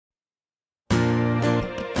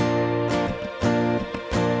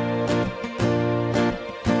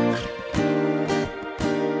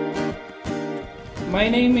My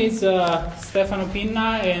name is Stefano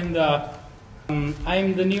Pinna, and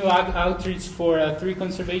I'm the new outreach for 3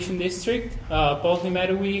 conservation districts,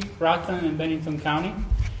 Poultney-Meadowy, Rockland, and Bennington County.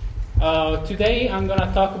 Today I'm going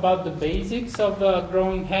to talk about the basics of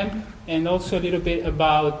growing hemp and also a little bit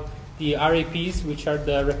about the RAPs, which are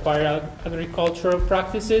the required agricultural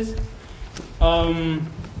practices. The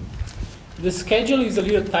schedule is a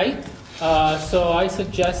little tight, so I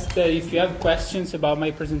suggest that if you have questions about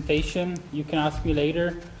my presentation, you can ask me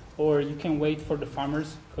later, or you can wait for the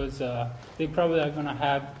farmers, because they probably are going to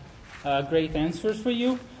have great answers for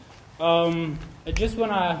you. I just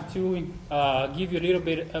want to give you a little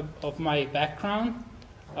bit of my background.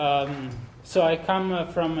 So I come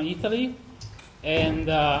from Italy,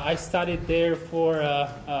 and I studied there for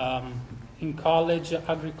in college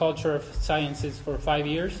agricultural sciences for 5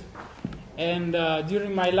 years. And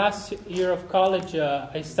during my last year of college,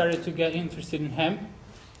 I started to get interested in hemp.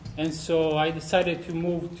 And so I decided to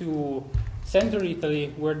move to central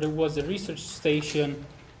Italy, where there was a research station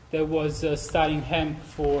that was studying hemp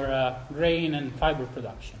for grain and fiber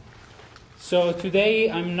production. So today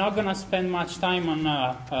I'm not going to spend much time on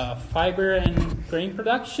fiber and grain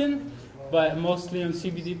production, but mostly on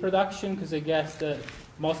CBD production, because I guess that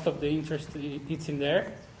most of the interest is in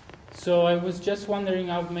there. So I was just wondering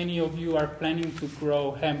how many of you are planning to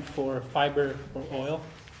grow hemp for fiber or oil?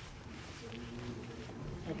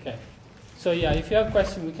 Okay. So yeah, if you have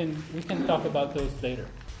questions, we can talk about those later.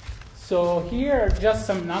 So here are just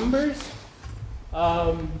some numbers,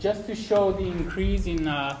 just to show the increase in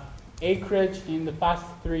acreage in the past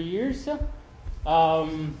 3 years. So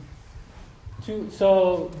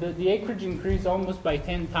the acreage increased almost by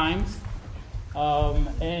 10 times.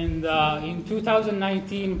 In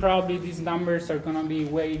 2019, probably these numbers are going to be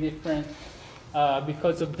way different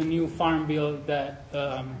because of the new farm bill that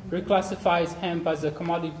reclassifies hemp as a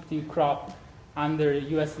commodity crop under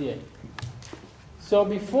USDA. So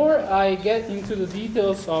before I get into the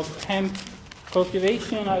details of hemp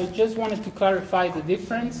cultivation, I just wanted to clarify the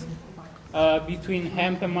difference between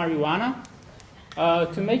hemp and marijuana.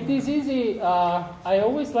 To make this easy, I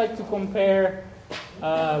always like to compare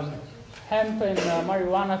hemp and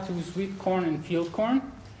marijuana to sweet corn and field corn.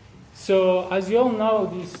 So as you all know,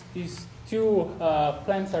 these two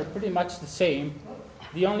plants are pretty much the same.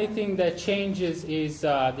 The only thing that changes is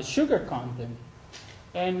the sugar content.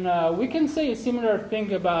 And we can say a similar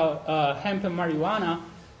thing about hemp and marijuana,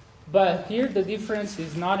 but here the difference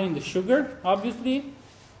is not in the sugar, obviously,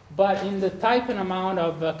 but in the type and amount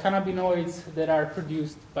of cannabinoids that are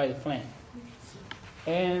produced by the plant.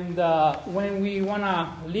 And when we want to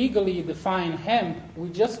legally define hemp, we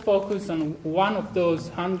just focus on one of those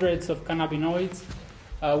hundreds of cannabinoids,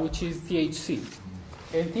 which is THC.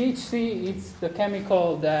 And THC is the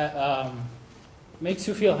chemical that makes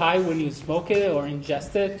you feel high when you smoke it or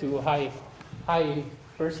ingest it to a high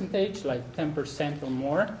percentage, like 10% or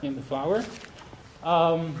more in the flower.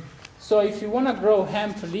 So if you want to grow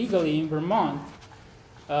hemp legally in Vermont,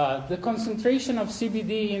 the concentration of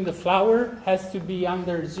CBD in the flower has to be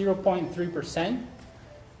under 0.3%.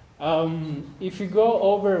 If you go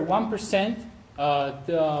over 1%,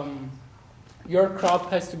 your crop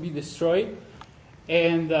has to be destroyed.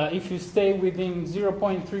 And if you stay within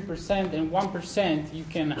 0.3% and 1%, you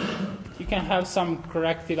can have some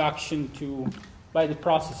corrective action by the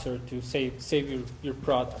processor to save your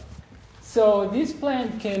product. So this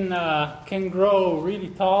plant can grow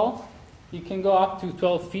really tall. It can go up to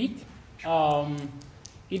 12 feet.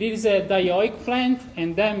 It is a dioic plant,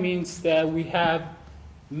 and that means that we have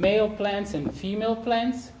male plants and female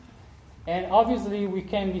plants. And obviously, we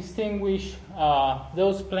can distinguish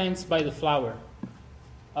those plants by the flower.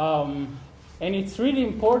 And it's really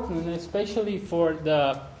important, especially for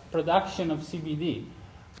the production of CBD.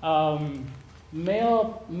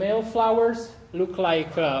 Male flowers look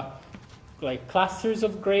like clusters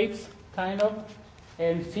of grapes, kind of.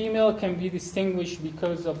 And female can be distinguished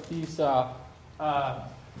because of these kind of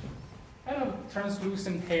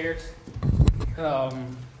translucent hairs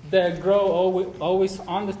that grow always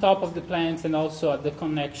on the top of the plants and also at the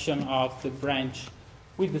connection of the branch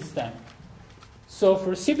with the stem. So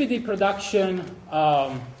for CBD production,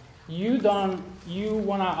 you want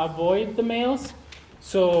to avoid the males.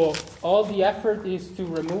 So all the effort is to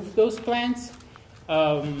remove those plants.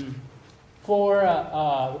 For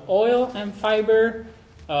oil and fiber,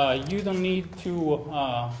 you don't need to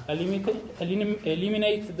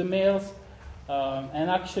eliminate the males. And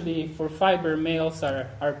actually, for fiber, males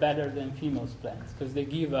are better than females plants because they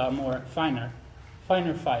give a more finer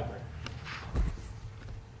fiber.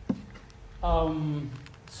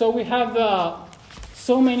 So we have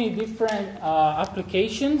so many different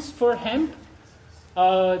applications for hemp.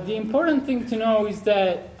 The important thing to know is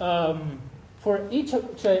that for each,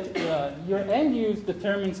 your end use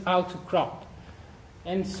determines how to crop.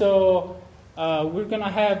 And so we're going to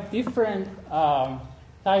have different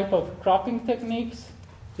type of cropping techniques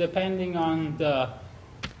depending on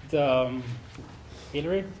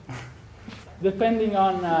depending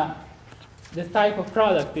on the type of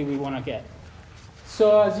product that we want to get.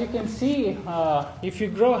 So as you can see, if you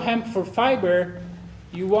grow hemp for fiber,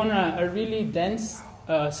 you want a really dense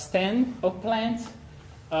stand of plants.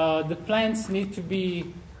 The plants need to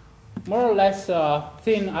be more or less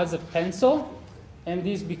thin as a pencil, and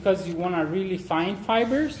this because you want a really fine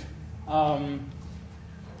fibers.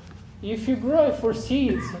 If you grow it for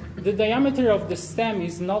seeds, the diameter of the stem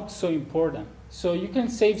is not so important. So you can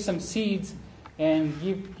save some seeds and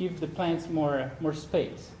give the plants more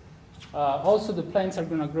space. Also, the plants are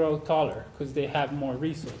going to grow taller because they have more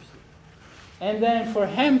resources. And then for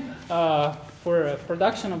hemp, for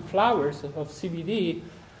production of flowers, of CBD,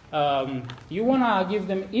 you want to give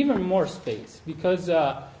them even more space because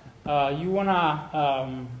you want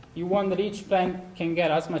that each plant can get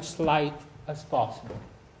as much light as possible.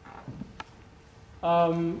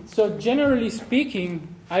 So generally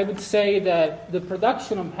speaking, I would say that the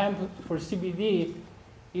production of hemp for CBD,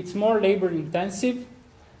 it's more labor intensive.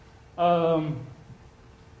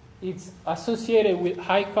 It's associated with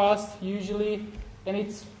high cost usually,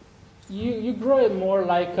 and you grow it more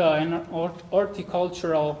like an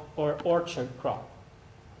horticultural or orchard crop.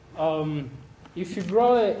 If you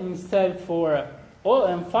grow it instead for oil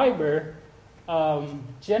and fiber,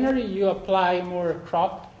 generally you apply more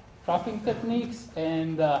cropping techniques,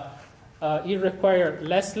 and it requires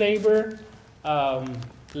less labor,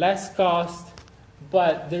 less cost,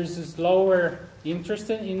 but there's this lower interest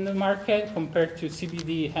in the market compared to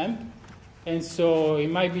CBD hemp, and so it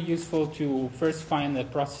might be useful to first find a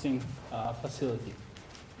processing facility.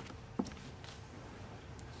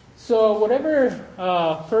 So whatever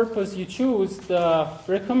purpose you choose, the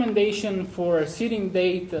recommendation for seeding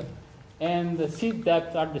date and the seed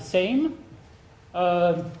depth are the same.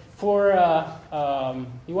 You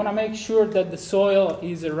want to make sure that the soil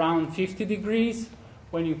is around 50 degrees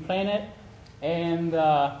when you plant it, and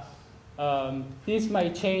this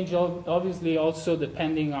might change obviously also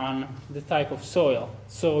depending on the type of soil.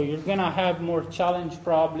 So you're going to have more challenge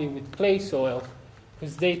probably with clay soils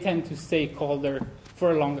because they tend to stay colder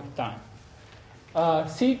for a longer time.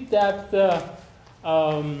 Seed depth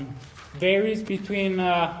varies between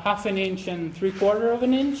 1/2 inch and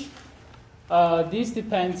 3/4 inch. This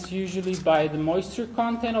depends usually by the moisture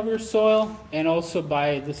content of your soil and also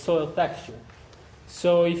by the soil texture.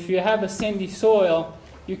 So if you have a sandy soil,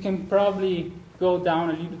 you can probably go down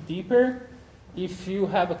a little deeper. If you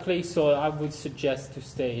have a clay soil, I would suggest to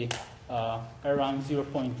stay around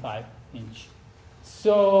 0.5 inch.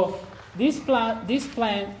 So this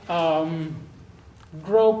plant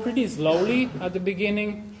grow pretty slowly at the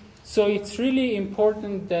beginning. So it's really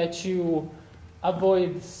important that you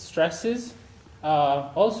avoid stresses.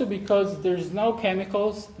 Also because there's no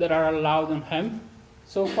chemicals that are allowed on hemp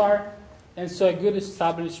so far, and so a good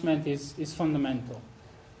establishment is fundamental.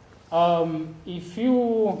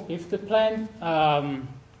 If the plant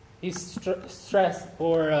is stressed,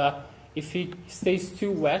 or if it stays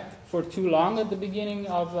too wet for too long at the beginning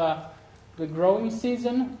of the growing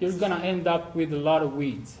season, you're going to end up with a lot of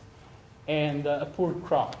weeds and a poor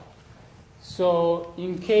crop. So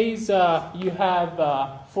in case you have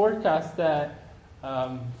forecast that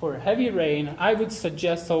for heavy rain, I would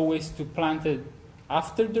suggest always to plant it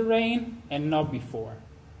after the rain and not before.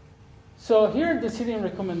 So here are the seeding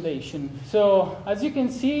recommendations. So as you can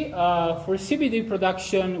see, for CBD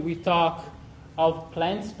production, we talk of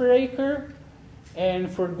plants per acre, and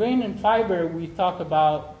for grain and fiber, we talk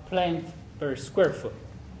about plant per square foot.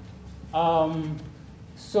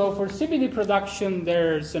 So for CBD production,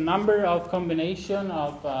 there's a number of combination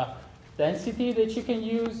of density that you can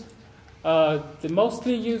use. The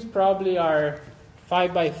mostly used probably are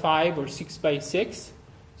 5x5 or 6x6.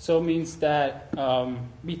 So it means that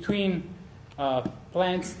between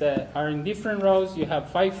plants that are in different rows, you have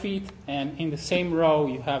 5 feet, and in the same row,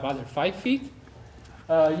 you have other 5 feet.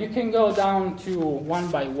 You can go down to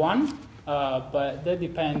 1x1, but that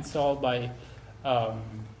depends all by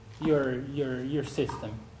your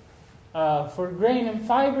system. For grain and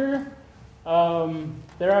fiber,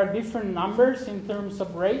 there are different numbers in terms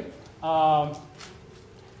of rate.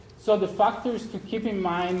 So the factors to keep in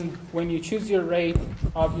mind when you choose your rate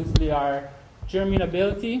obviously are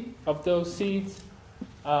germinability of those seeds,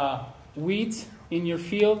 weeds in your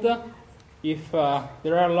field. If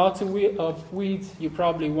there are lots of weeds, you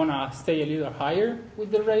probably want to stay a little higher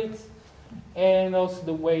with the rates. and also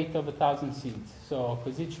the weight of 1,000 seeds. So,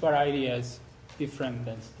 because each variety has different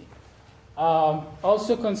density.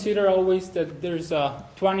 Also consider always that there's a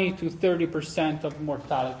 20 to 30% of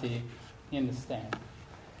mortality in the stand.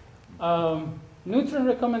 Nutrient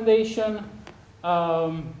recommendation.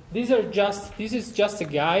 This is just a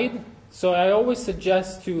guide. So I always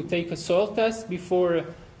suggest to take a soil test before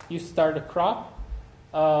you start a crop,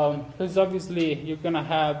 because obviously you're going to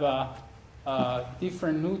have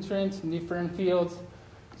different nutrients in different fields.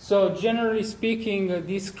 So generally speaking,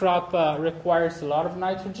 this crop requires a lot of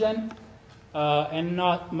nitrogen and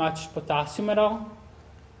not much potassium at all.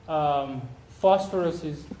 Phosphorus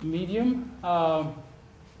is medium.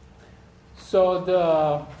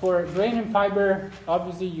 So for grain and fiber,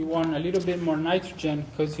 obviously you want a little bit more nitrogen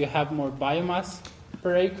because you have more biomass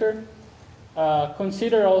per acre.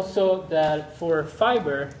 Consider also that for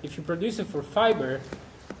fiber, if you produce it for fiber,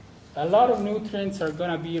 a lot of nutrients are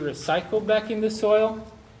going to be recycled back in the soil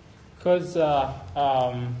because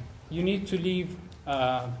you need to leave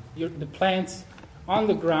the plants on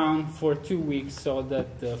the ground for 2 weeks so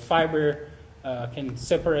that the fiber can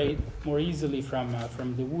separate more easily from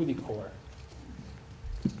the woody core.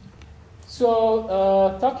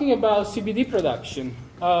 So talking about CBD production,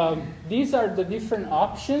 these are the different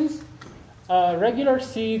options. Regular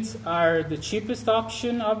seeds are the cheapest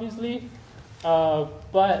option, obviously,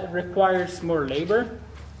 but requires more labor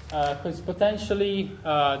because potentially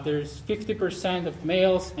there's 50% of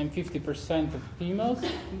males and 50% of females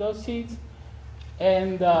in those seeds.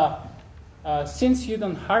 And since you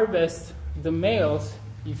don't harvest the males,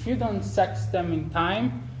 if you don't sex them in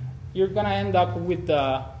time, you're going to end up with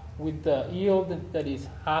the yield that is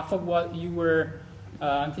half of what you were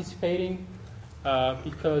anticipating,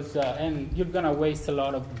 because and you're going to waste a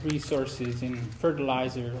lot of resources in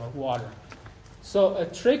fertilizer or water. So a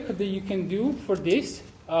trick that you can do for this,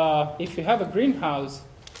 if you have a greenhouse,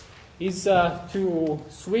 is to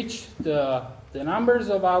switch the numbers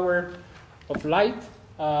of hour of light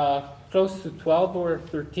close to 12 or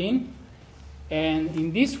 13, and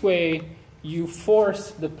in this way you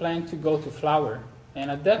force the plant to go to flower. And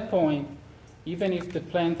at that point, even if the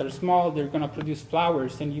plants are small, they're going to produce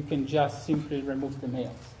flowers, and you can just simply remove the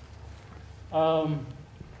males.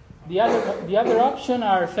 The other option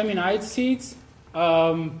are feminized seeds.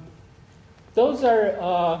 Those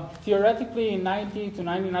are theoretically 90 to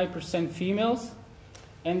 99% females,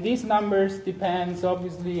 and these numbers depends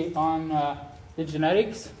obviously on the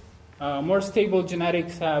genetics. More stable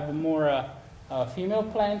genetics have more female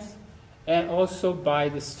plants, and also by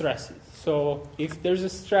the stresses. So if there's a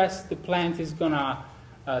stress, the plant is going to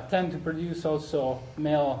tend to produce also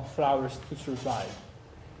male flowers to survive.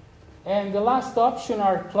 And the last option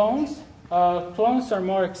are clones. Clones are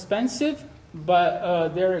more expensive, but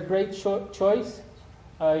they're a great choice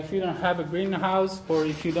if you don't have a greenhouse or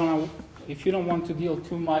if you don't want to deal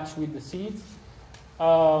too much with the seeds.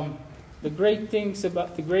 The great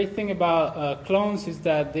thing about clones is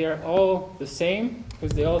that they're all the same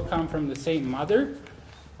because they all come from the same mother.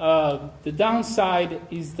 The downside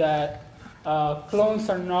is that clones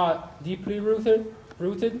are not deeply rooted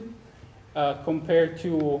compared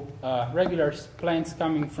to regular plants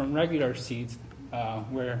coming from regular seeds,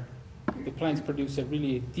 where the plants produce a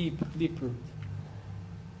really deep root.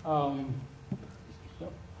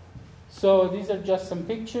 So these are just some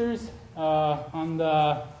pictures. On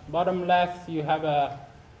the bottom left, you have a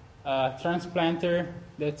transplanter.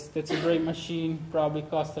 That's a great machine. Probably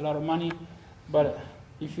costs a lot of money, but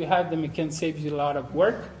if you have them, it can save you a lot of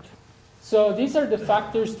work. So these are the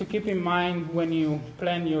factors to keep in mind when you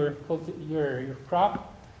plan your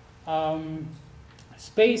crop.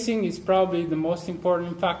 Spacing is probably the most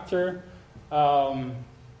important factor. You're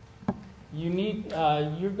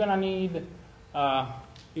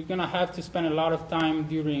gonna have to spend a lot of time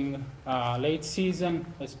during late season,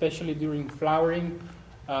 especially during flowering,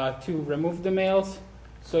 to remove the males.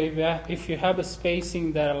 So if you have a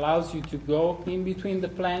spacing that allows you to go in between the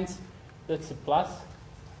plants, that's a plus.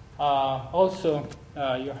 Also,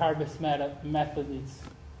 your harvest method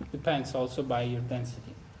depends also by your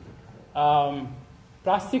density.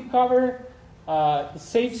 Plastic cover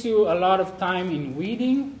saves you a lot of time in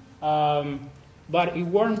weeding, but it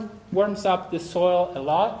warms up the soil a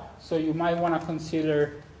lot, so you might want to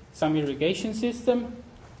consider some irrigation system.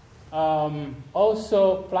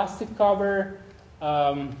 Also, plastic cover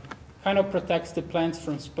kind of protects the plants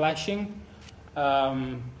from splashing,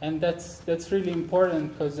 and that's really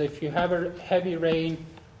important because if you have a heavy rain,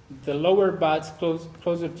 the lower buds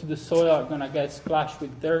closer to the soil are going to get splashed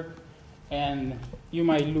with dirt, and you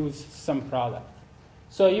might lose some product.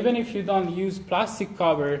 So even if you don't use plastic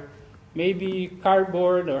cover, maybe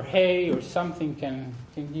cardboard or hay or something can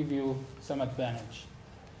give you some advantage.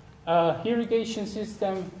 Irrigation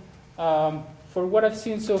system, for what I've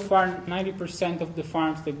seen so far, 90% of the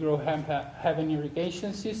farms that grow hemp have an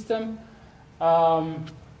irrigation system.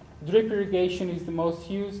 Drip irrigation is the most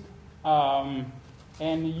used,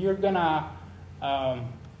 and you're gonna,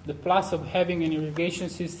 the plus of having an irrigation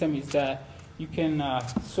system is that you can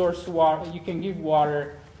source water, you can give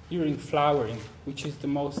water during flowering, which is the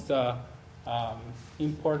most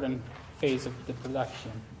important phase of the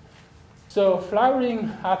production. So flowering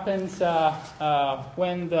happens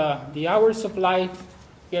when the hours of light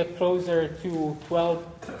get closer to 12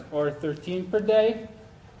 or 13 per day.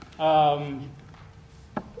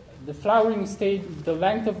 The flowering stage, the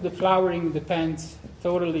length of the flowering depends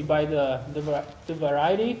totally by the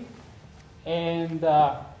variety, and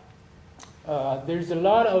there's a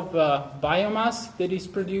lot of biomass that is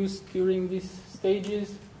produced during these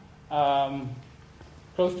stages,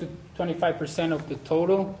 close to 25% of the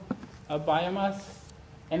total biomass,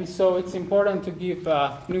 and so it's important to give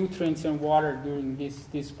nutrients and water during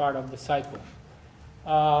this part of the cycle.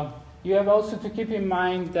 You have also to keep in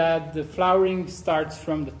mind that the flowering starts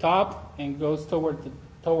from the top and goes towards the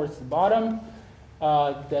bottom,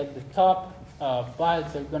 that the top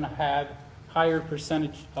buds are going to have higher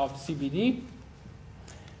percentage of CBD,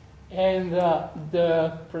 and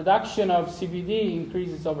the production of CBD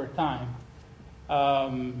increases over time.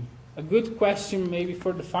 A good question maybe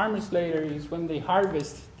for the farmers later is when they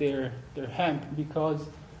harvest their hemp, because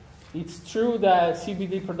it's true that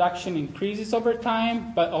CBD production increases over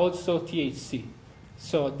time, but also THC.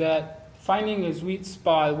 So that finding a sweet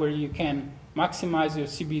spot where you can maximize your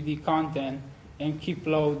CBD content and keep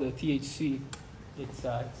low the THC, it's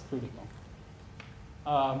critical.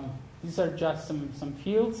 These are just some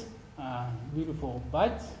fields, beautiful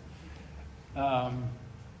buds.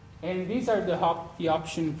 And these are the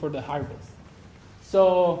option for the harvest.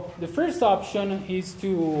 So the first option is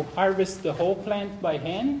to harvest the whole plant by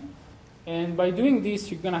hand. And by doing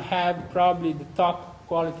this, you're going to have probably the top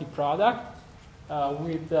quality product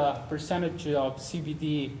with a percentage of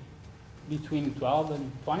CBD between 12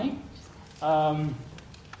 and 20.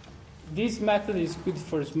 This method is good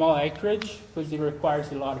for small acreage because it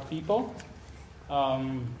requires a lot of people.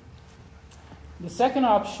 The second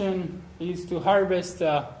option is to harvest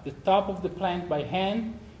the top of the plant by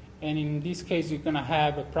hand, and in this case you're going to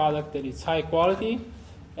have a product that is high quality,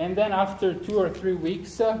 and then after 2 or 3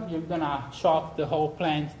 weeks you're going to chop the whole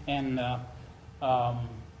plant and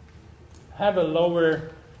have a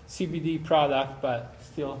lower CBD product, but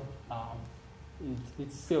still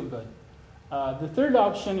it's still good. The third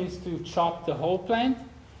option is to chop the whole plant,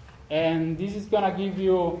 and this is going to give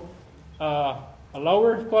you a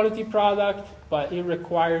lower quality product, but it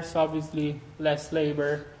requires obviously less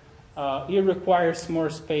labor. It requires more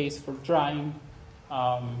space for drying,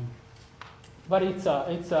 but it's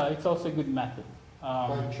also a good method.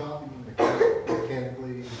 By chopping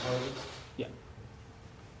mechanically harvest? Yeah.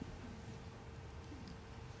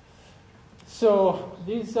 So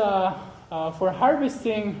this for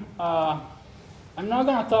harvesting, I'm not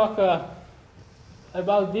going to talk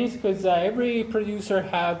about this because every producer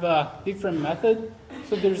have a different method.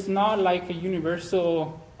 So there's not like a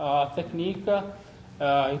universal technique.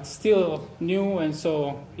 It's still new, and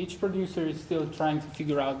so each producer is still trying to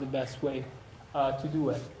figure out the best way to do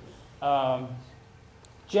it.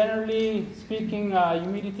 Generally speaking,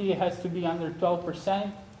 humidity has to be under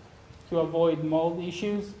 12% to avoid mold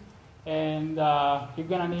issues. And you're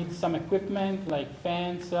going to need some equipment like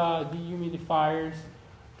fans, dehumidifiers,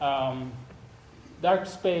 dark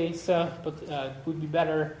space, but would be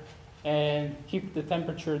better, and keep the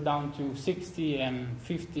temperature down to 60 and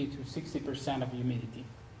 50 to 60% of humidity.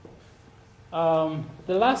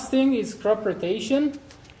 The last thing is crop rotation.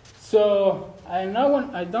 So I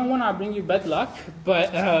don't want to bring you bad luck,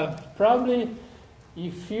 but probably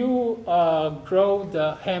if you grow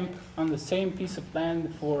the hemp on the same piece of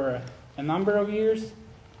land for a number of years,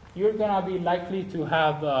 you're going to be likely to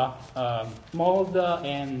have mold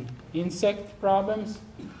and insect problems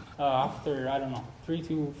after, I don't know, 3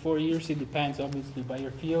 to 4 years. It depends, obviously, by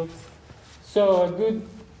your field. So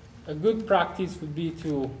a good practice would be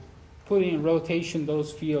to put in rotation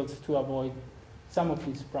those fields to avoid some of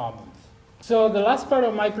these problems. So the last part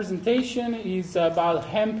of my presentation is about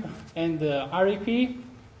hemp and the REP,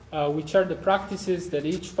 which are the practices that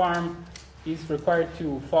each farm is required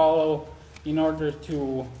to follow in order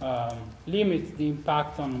to limit the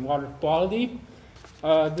impact on water quality.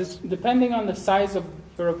 Depending on the size of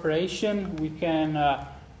your operation, we can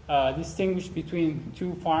distinguish between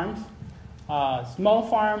 2 farms. Small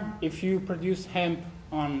farm, if you produce hemp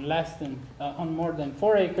on on more than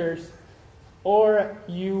 4 acres, or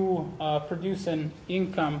you produce an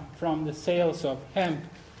income from the sales of hemp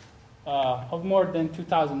of more than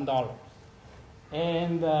 $2,000.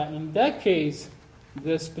 And in that case,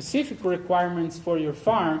 the specific requirements for your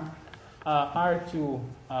farm are to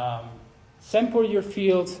sample your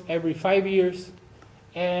fields every 5 years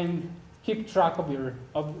and keep track of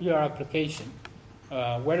your application.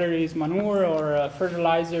 Whether it is manure or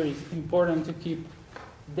fertilizer, it's important to keep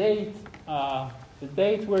the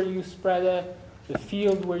date where you spread it, the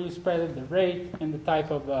field where you spread it, the rate, and the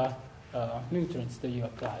type of nutrients that you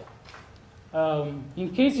apply. In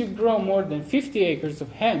case you grow more than 50 acres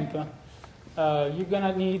of hemp, you're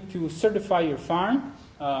gonna need to certify your farm.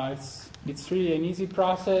 It's really an easy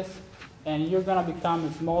process, and you're gonna become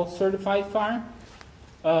a small certified farm.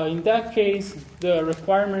 In that case, the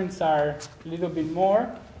requirements are a little bit more.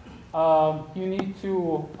 You need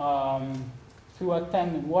to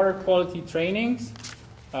attend water quality trainings,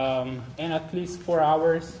 and at least 4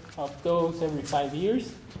 hours of those every 5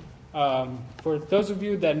 years. For those of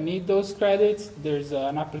you that need those credits, there's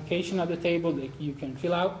an application at the table that you can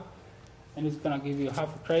fill out, and it's going to give you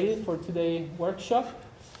half a credit for today's workshop.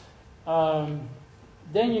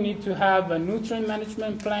 Then you need to have a nutrient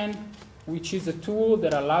management plan, which is a tool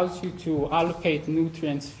that allows you to allocate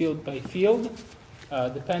nutrients field by field,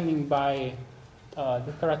 depending by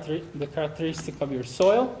the characteristic of your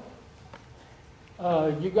soil.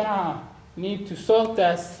 You're gonna need to soil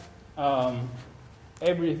test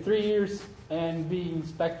every 3 years and be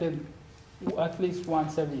inspected at least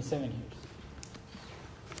once every 7 years.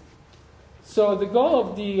 So the goal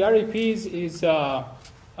of the RAPs is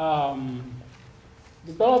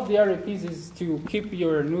to keep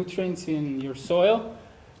your nutrients in your soil,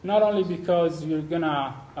 not only because you're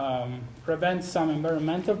gonna prevent some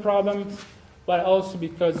environmental problems, but also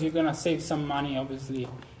because you're gonna save some money, obviously,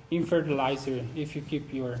 in fertilizer if you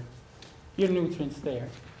keep your nutrients there.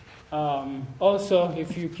 Also,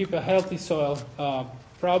 if you keep a healthy soil,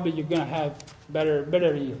 probably you're gonna have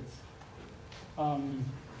better yields.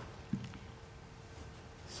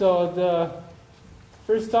 So the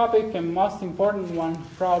first topic and most important one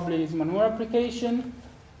probably is manure application.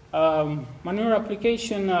 Manure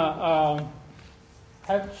application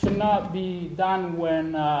should not be done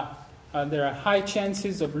when there are high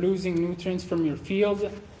chances of losing nutrients from your field.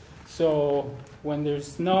 So when there's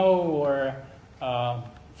snow or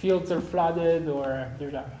fields are flooded or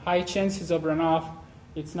there are high chances of runoff,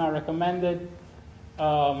 it's not recommended.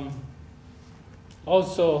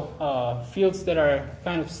 Also, fields that are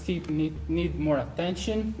kind of steep need more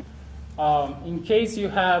attention. In case you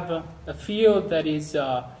have a field that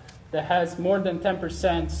has more than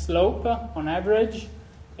 10% slope on average,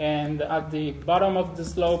 and at the bottom of the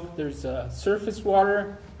slope there's surface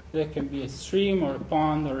water that can be a stream or a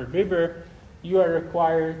pond or a river, you are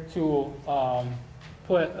required to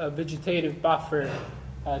put a vegetative buffer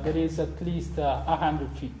that is at least 100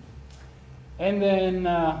 feet. And then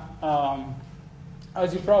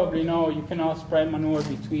as you probably know, you cannot spread manure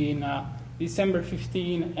between December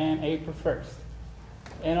 15 and April 1st,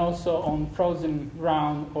 and also on frozen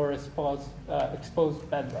ground or exposed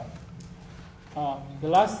bedrock. The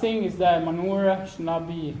last thing is that manure should not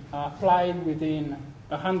be applied within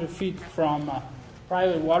 100 feet from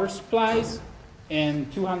private water supplies and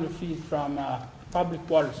 200 feet from public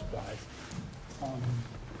water supplies.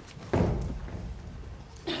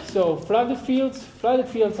 So flooded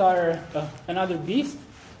fields are another beast,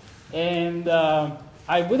 and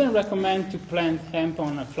I wouldn't recommend to plant hemp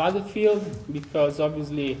on a flooded field because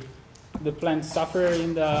obviously the plants suffer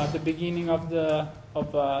in the beginning of the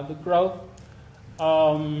growth.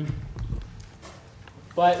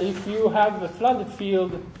 But if you have a flooded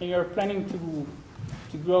field and you're planning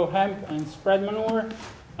to grow hemp and spread manure,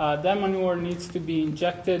 that manure needs to be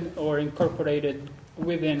injected or incorporated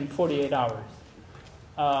within 48 hours.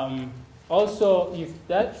 Also, if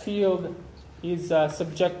that field is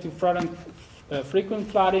subject to frequent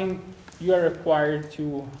flooding, you are required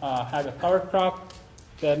to have a cover crop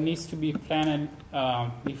that needs to be planted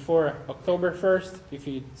before October 1st if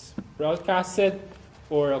it's broadcasted,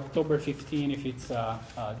 or October 15 if it's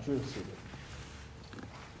drill seeded.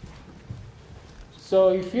 So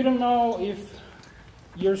if you don't know if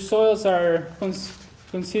your soils are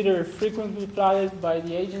considered frequently flooded by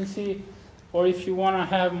the agency, or if you want to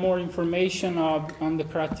have more information on the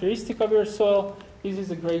characteristic of your soil, this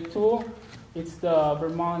is a great tool. It's the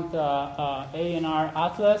Vermont A&R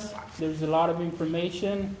Atlas. There's a lot of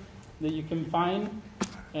information that you can find,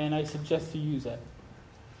 and I suggest you use it.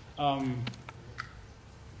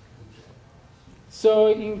 So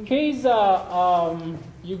in case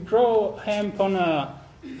you grow hemp on a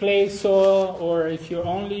clay soil, or if your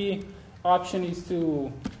only option is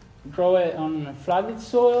to grow it on flooded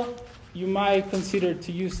soil, you might consider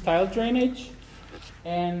to use tile drainage.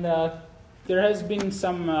 And there has been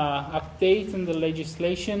some update in the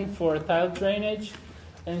legislation for tile drainage.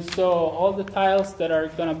 And so all the tiles that are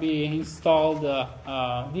going to be installed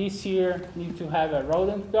this year need to have a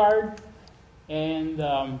rodent guard. And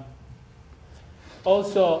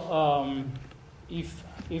also, if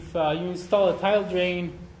you install a tile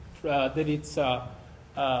drain that it's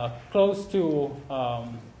close to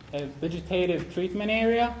a vegetative treatment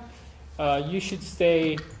area, you should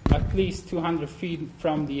stay at least 200 feet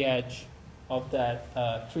from the edge of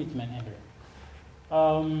that treatment area.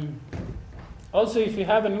 Also, if you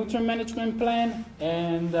have a nutrient management plan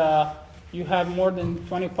and you have more than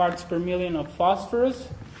 20 parts per million of phosphorus,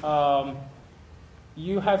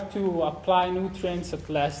 you have to apply nutrients at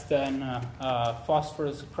less than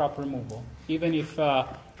phosphorus crop removal, even if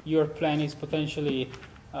your plan is potentially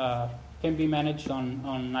can be managed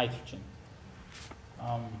on nitrogen.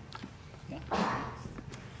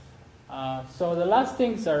 So the last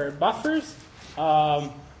things are buffers.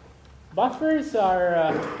 Buffers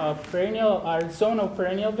are zone of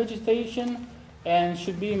perennial vegetation and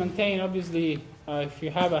should be maintained, obviously, if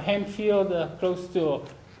you have a hemp field close to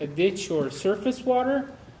a ditch or surface water.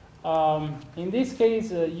 In this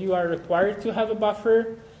case, you are required to have a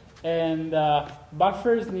buffer, and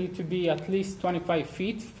buffers need to be at least 25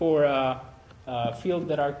 feet for fields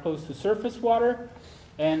that are close to surface water,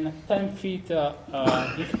 and 10 feet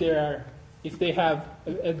if they have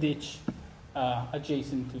a ditch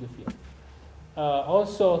adjacent to the field.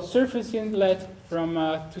 Also, surface inlet from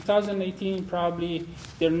 2018 probably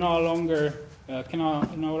they're no longer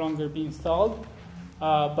no longer be installed.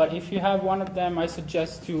 But if you have one of them, I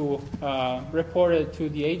suggest to report it to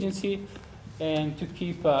the agency and to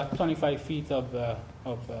keep 25 feet of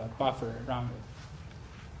buffer around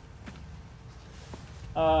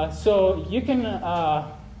it. So you can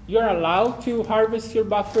you're allowed to harvest your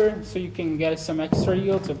buffer, so you can get some extra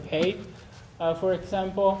yields of hay. For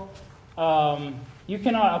example, you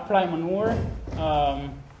cannot apply manure,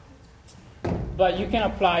 but you can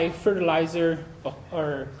apply fertilizer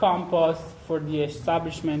or compost for the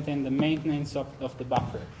establishment and the maintenance of the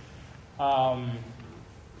buffer.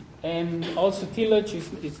 And also tillage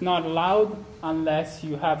is not allowed unless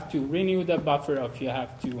you have to renew the buffer or if you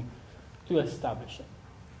have to establish it.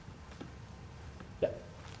 Yeah.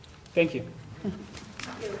 Thank you. Thank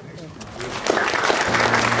you.